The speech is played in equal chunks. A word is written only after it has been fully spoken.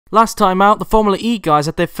Last time out, the Formula E guys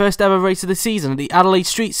had their first ever race of the season at the Adelaide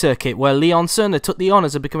Street Circuit, where Leon Serner took the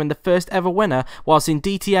honours of becoming the first ever winner, whilst in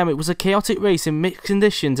DTM it was a chaotic race in mixed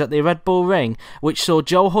conditions at the Red Bull Ring, which saw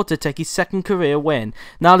Joel Hutter take his second career win.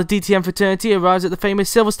 Now the DTM fraternity arrives at the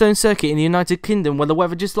famous Silverstone circuit in the United Kingdom, where the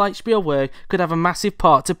weather, just like Spielberg, could have a massive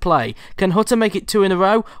part to play. Can Hutter make it 2 in a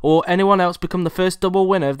row, or anyone else become the first double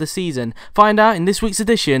winner of the season? Find out in this week's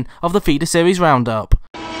edition of the Feeder Series Roundup.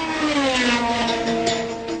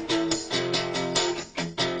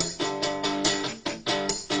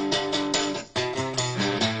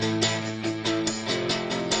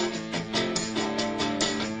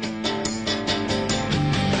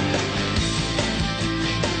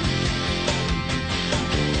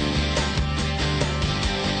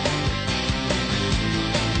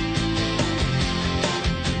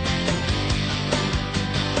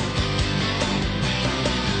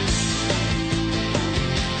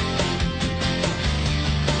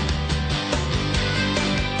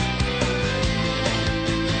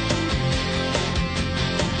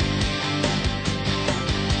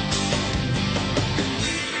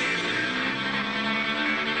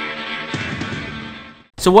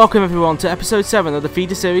 So welcome everyone to episode 7 of the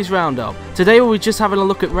Feeder Series Roundup. Today we'll be just having a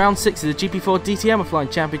look at round 6 of the GP4 DTM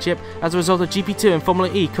Offline Championship as a result of GP2 and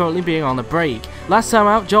Formula E currently being on a break. Last time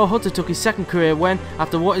out, Joel Hutter took his second career win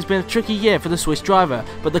after what has been a tricky year for the Swiss driver,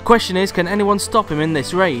 but the question is, can anyone stop him in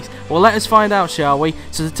this race? Well, let us find out, shall we?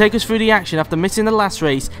 So to take us through the action after missing the last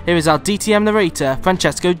race, here is our DTM narrator,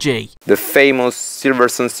 Francesco G. The famous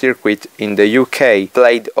Silverstone circuit in the UK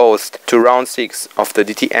played host to round 6 of the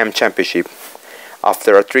DTM Championship.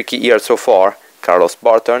 After a tricky year so far, Carlos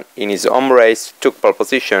Barton in his home race took pole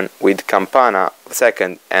position with Campana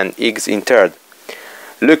second and Higgs in third.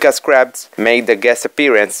 Lucas Krebs made a guest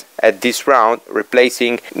appearance at this round,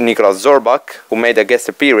 replacing Nicolas Zorbach, who made a guest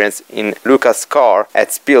appearance in Lucas' car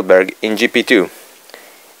at Spielberg in GP2.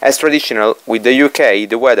 As traditional, with the UK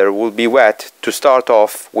the weather would be wet to start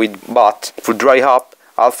off with, but would dry up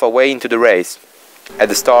halfway into the race. At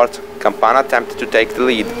the start, Campana attempted to take the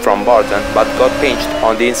lead from Barton, but got pinched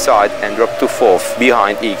on the inside and dropped to 4th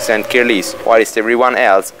behind Higgs and Kirlis, whilst everyone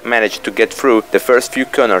else managed to get through the first few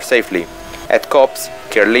corners safely. At Copse,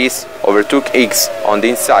 Kirlis overtook Higgs on the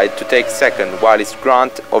inside to take second, whilst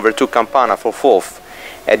Grant overtook Campana for 4th.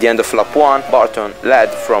 At the end of lap 1, Barton led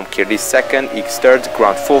from Kirlis second, Higgs third,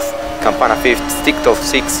 Grant 4th, Campana 5th, Sticktoff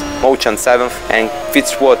 6th, Mochan 7th, and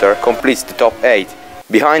Fitzwater completes the top 8.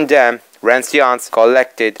 Behind them, Rance Jans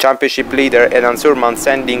collected championship leader Edan Surman,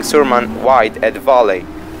 sending Surman wide at Valley.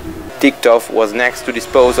 Tiktov was next to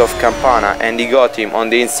dispose of Campana, and he got him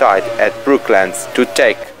on the inside at Brooklands to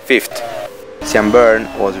take 5th. Sian Byrne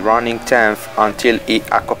was running 10th until he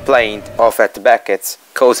aquaplaned off at Beckett's,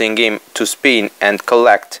 causing him to spin and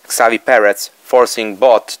collect Xavi Perez, forcing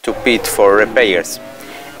both to pit for repairs.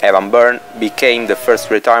 Evan Byrne became the first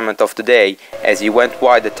retirement of the day as he went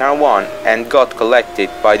wide at turn 1 and got collected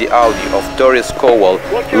by the Audi of Darius Cowell,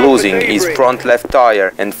 losing his front left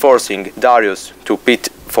tyre and forcing Darius to pit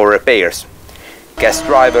for repairs. Guest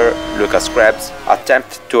driver Lucas Krebs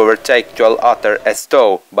attempted to overtake Joel Hutter as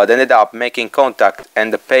tow, but ended up making contact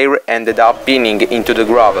and the pair ended up pinning into the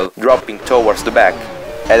gravel, dropping towards the back.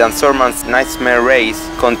 Edan Surman's nightmare race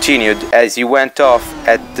continued as he went off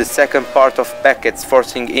at the second part of Beckett's,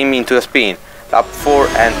 forcing him into a spin. Lap 4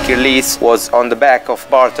 and Kirlis was on the back of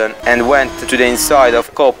Barton and went to the inside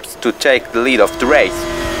of Copse to take the lead of the race.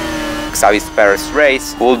 Xavi Perez's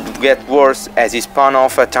race would get worse as he spun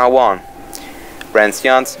off at turn 1. Rance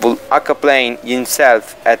Jans would aquaplane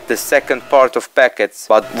himself at the second part of Beckett's,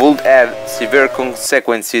 but would have severe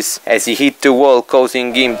consequences as he hit the wall,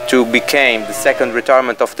 causing him to become the second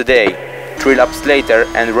retirement of the day. 3 laps later,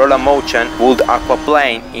 and Roland Mochan would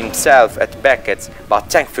aquaplane himself at Beckett's,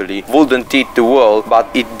 but thankfully wouldn't hit the wall, but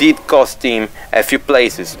it did cost him a few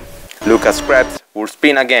places. Lucas Krebs would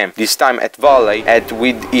spin again, this time at Valley, and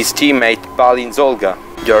with his teammate Palin Zolga.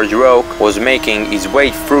 George Roque was making his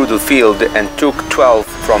way through the field and took 12th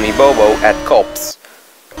from Ibobo at Copse.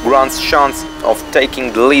 Grant's chance of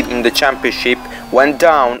taking the lead in the championship went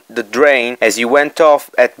down the drain as he went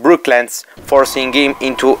off at Brooklands, forcing him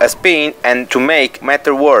into a spin, and to make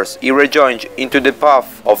matters worse, he rejoined into the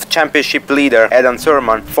path of championship leader Edan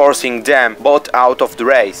Surman, forcing them both out of the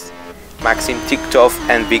race. Maxim Tiktov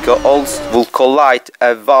and Vigo Ols will collide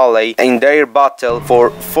at Valley in their battle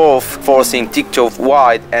for 4th, forcing Tiktov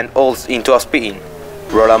wide and Ols into a spin.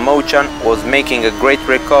 Roland Mouchan was making a great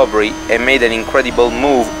recovery and made an incredible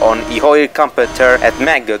move on Ihoir Carpenter at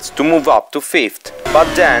Maggots to move up to 5th.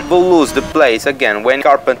 But then will lose the place again when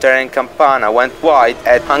Carpenter and Campana went wide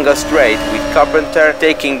at Hanga Straight, with Carpenter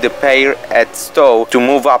taking the pair at Stowe to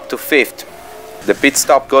move up to 5th. The pit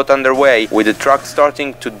stop got underway with the truck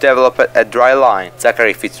starting to develop a dry line.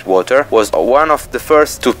 Zachary Fitzwater was one of the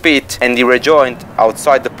first to pit and he rejoined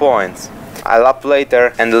outside the points. A lap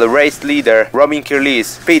later, and the race leader Robin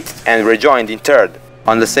Kirlis pitted and rejoined in 3rd.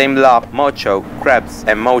 On the same lap, Mocho, Krebs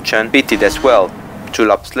and Mouchan pitted as well. 2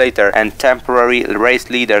 laps later, and temporary race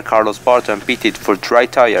leader Carlos Barton pitted for dry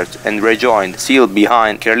tires and rejoined, sealed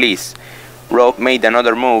behind Kirlis. Roque made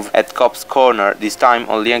another move at Cobb's corner, this time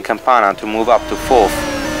on Liam Campana to move up to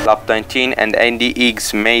 4th. Lap 19 and Andy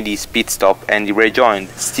Higgs made his pit stop and he rejoined,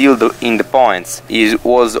 still in the points. He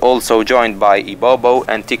was also joined by Ibobo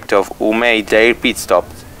and Tiktov, who made their pit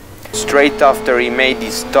stops. Straight after he made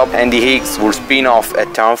his stop, Andy Higgs would spin off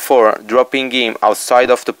at turn 4, dropping him outside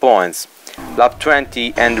of the points. Lap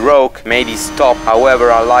 20 and Roque made his stop, however,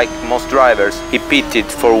 unlike most drivers, he pitted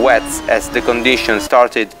for wets as the conditions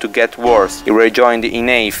started to get worse. He rejoined in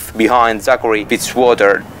 8th behind Zachary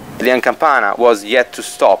Fitzwater. Liam Campana was yet to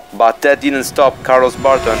stop, but that didn't stop Carlos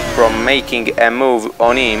Barton from making a move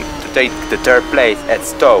on him to take the 3rd place at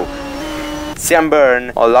Stowe. Sean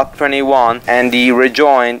Byrne on lap 21 and he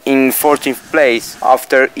rejoined in 14th place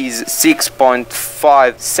after his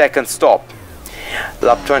 6.5 second stop.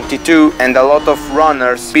 Lap 22 and a lot of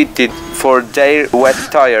runners pitted for their wet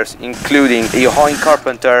tires, including Ihoir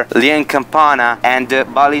Carpenter, Liam Campana and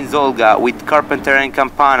Balin Zolga, with Carpenter and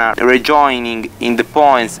Campana rejoining in the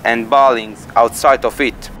points and Balins outside of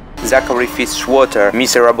it. Zachary Fitzwater's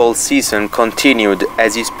miserable season continued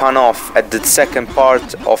as he spun off at the second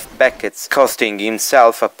part of Beckett's, costing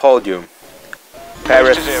himself a podium.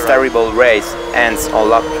 Perez's terrible race ends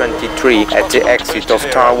on lap 23 at the exit of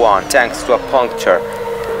turn 1 thanks to a puncture.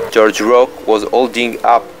 George Roque was holding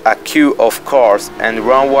up a queue of cars and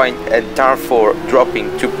ran wide at turn 4,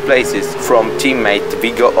 dropping 2 places from teammate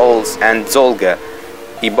Viggo Ols and Zolga.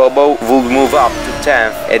 Ibobo would move up to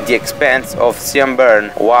 10th at the expense of Sean Byrne,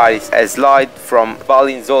 while a slide from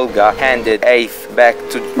Balin Zolga handed 8th back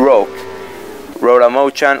to Roque. Roland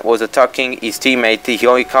Mouchan was attacking his teammate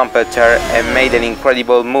Ihoir Carpenter and made an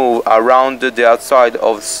incredible move around the outside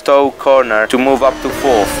of Stowe corner to move up to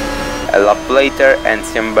 4th. A lap later, and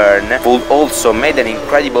Sean Byrne would also made an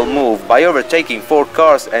incredible move by overtaking 4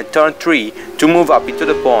 cars at turn 3 to move up into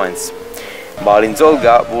the points. Balin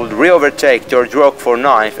Zolga would re-overtake George Roque for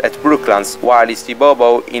 9th at Brooklands, while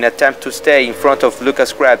Ibobo, in attempt to stay in front of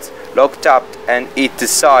Lucas Krebs, locked up and hit the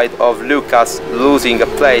side of Lucas, losing a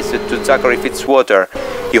place to Zachary Fitzwater.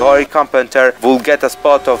 Ihoir Carpenter would get a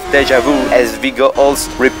spot of deja vu as Viggo Ols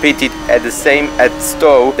repeated at the same at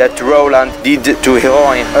Stowe that Roland did to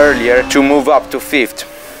Ihoir earlier to move up to 5th.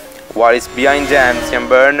 Whilst behind them, Sean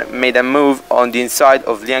Byrne made a move on the inside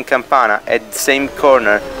of Liam Campana at the same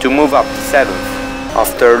corner to move up to 7th.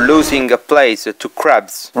 After losing a place to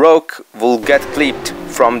Krebs, Roque will get clipped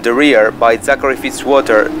from the rear by Zachary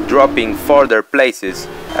Fitzwater, dropping further places.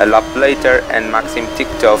 A lap later, and Maxim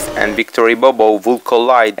Tiktov and Victor Ibobo will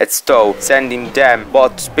collide at Stowe, sending them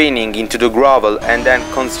both spinning into the gravel, and then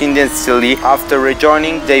coincidentally, after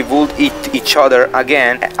rejoining, they would hit each other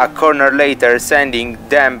again a corner later, sending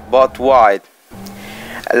them both wide.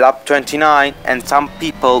 Lap 29 and some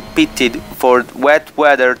people pitted for wet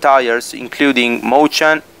weather tires, including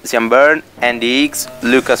Mouchan, Sean Byrne, Andy Higgs,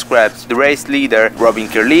 Lucas Krebs, the race leader Robin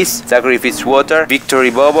Kirlis, Zachary Fitzwater, Victor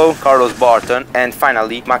Ibobo, Carlos Barton and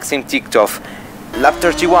finally Maxim Tiktov. Lap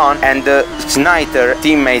 31 and the Schneider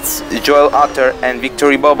teammates Joel Utter and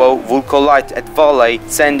Victor Ibobo will collide at Volley,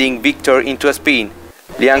 sending Victor into a spin.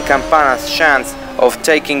 Liam Campana's chance of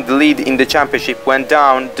taking the lead in the championship went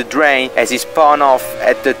down the drain as he spun off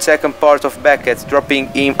at the second part of Beckett's, dropping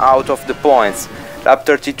him out of the points. Lap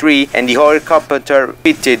 33 and Ihoir Carpenter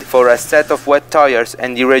pitted for a set of wet tires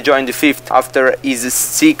and he rejoined the 5th after his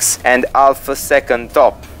 6.5 second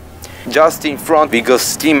top. Just in front,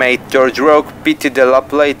 Viggo's teammate George Roque pitted a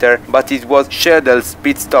lap later, but it was Schedel's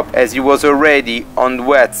pit stop as he was already on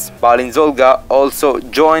wets. Balin Zolga also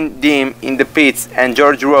joined him in the pits and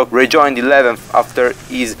George Roque rejoined 11th after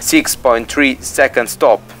his 6.3 second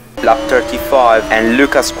stop. Lap 35 and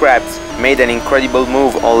Lucas Krebs made an incredible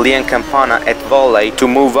move on Liam Campana at Volley to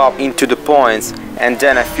move up into the points, and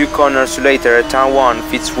then a few corners later at turn 1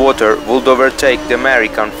 Fitzwater would overtake the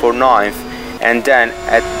American for 9th. And then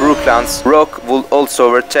at Brooklands, Roque would also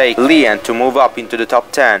overtake Liam to move up into the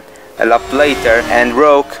top 10. A lap later, and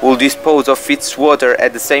Roque will dispose of Fitzwater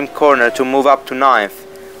at the same corner to move up to 9th.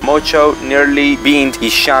 Mocho nearly beat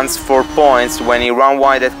his chance for points when he ran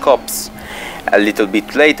wide at Copse. A little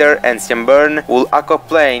bit later, Ancien Bern will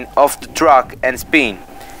aquaplane off the track and spin.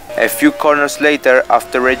 A few corners later,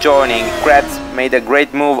 after rejoining, Krebs made a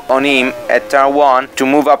great move on him at turn 1 to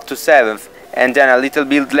move up to 7th, and then a little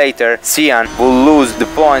bit later, Sian will lose the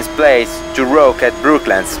points place to Roque at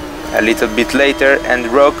Brooklands. A little bit later, and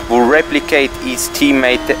Roque will replicate his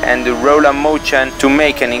teammate and Roland Mouchon to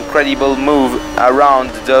make an incredible move around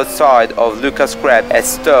the side of Lucas Krebs at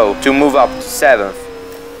Stowe to move up to 7th.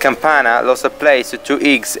 Campana lost a place to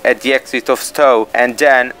Higgs at the exit of Stowe and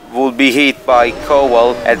then would be hit by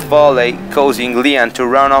Cowell at Volley, causing Lian to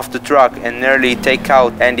run off the track and nearly take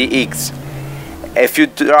out Andy Higgs. A few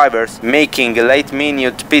drivers making a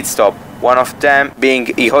late-minute pit stop, one of them being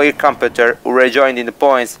Ihoir Campeter, who rejoined in the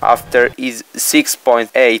points after his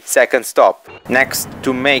 6.8 second stop. Next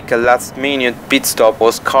to make a last-minute pit stop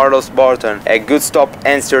was Carlos Barton. A good stop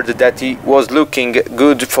answered that he was looking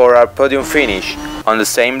good for a podium finish. On the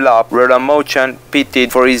same lap, Roland Mouchon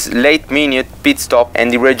pitted for his late-minute pit stop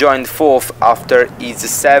and he rejoined 4th after his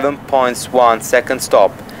 7.1 second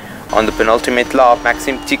stop. On the penultimate lap,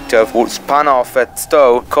 Maxim Tiktov would spun off at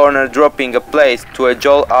Stowe corner, dropping a place to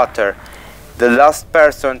Joel Utter. The last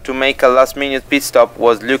person to make a last-minute pit stop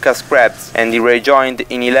was Lucas Krebs, and he rejoined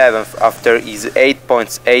in 11th after his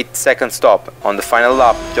 8.8 second stop. On the final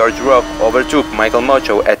lap, George Roque overtook Michael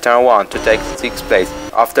Mocho at turn 1 to take 6th place.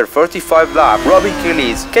 After 45 laps, Robin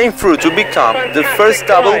Kirlis came through to become the first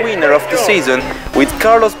double winner of the season, with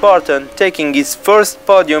Carlos Barton taking his first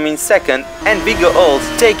podium in 2nd and Viggo Holtz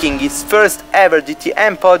taking his first ever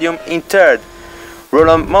DTM podium in 3rd.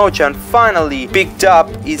 Roland Mouchon finally picked up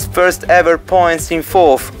his first ever points in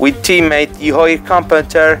 4th, with teammate Ihoir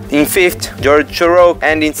Campeter in 5th, George Roque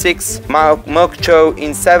and in 6th, Mocho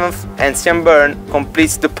in 7th, and Ancien Bern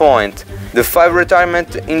completes the point. The 5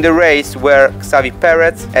 retirements in the race were Xavi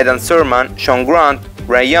Perez, Adam Surman, Sean Grant,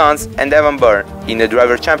 Ray Jans and Evan Byrne. In the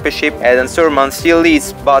Driver Championship, Adam Surman still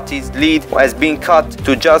leads, but his lead has been cut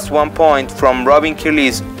to just 1 point from Robin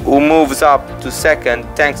Kirlis, who moves up to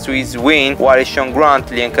 2nd thanks to his win, while Sean Grant,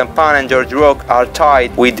 Liam Campana and George Roque are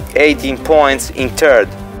tied with 18 points in 3rd.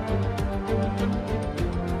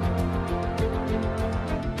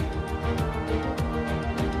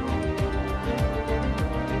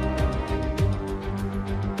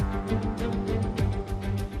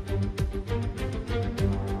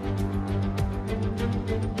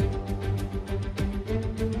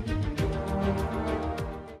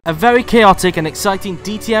 A very chaotic and exciting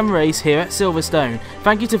DTM race here at Silverstone.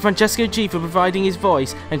 Thank you to Francesco G for providing his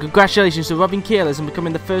voice, and congratulations to Robin Kirlis on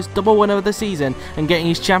becoming the first double winner of the season and getting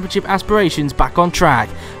his championship aspirations back on track.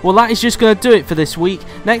 Well, that is just going to do it for this week.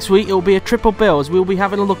 Next week it will be a triple bill, as we will be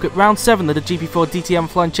having a look at round 7 of the GP4 DTM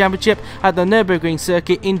Offline Championship at the Nürburgring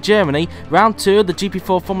circuit in Germany, round 2 of the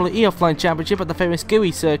GP4 Formula E Offline Championship at the famous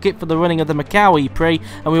GUI circuit for the running of the Macau Prix,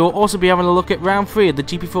 and we will also be having a look at round 3 of the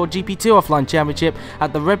GP4 GP2 Offline Championship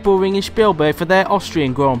at the Red Bull Ring in Spielberg for their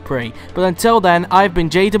Austrian Grand Prix. But until then, I've been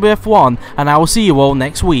JWF1 and I will see you all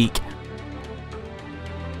next week.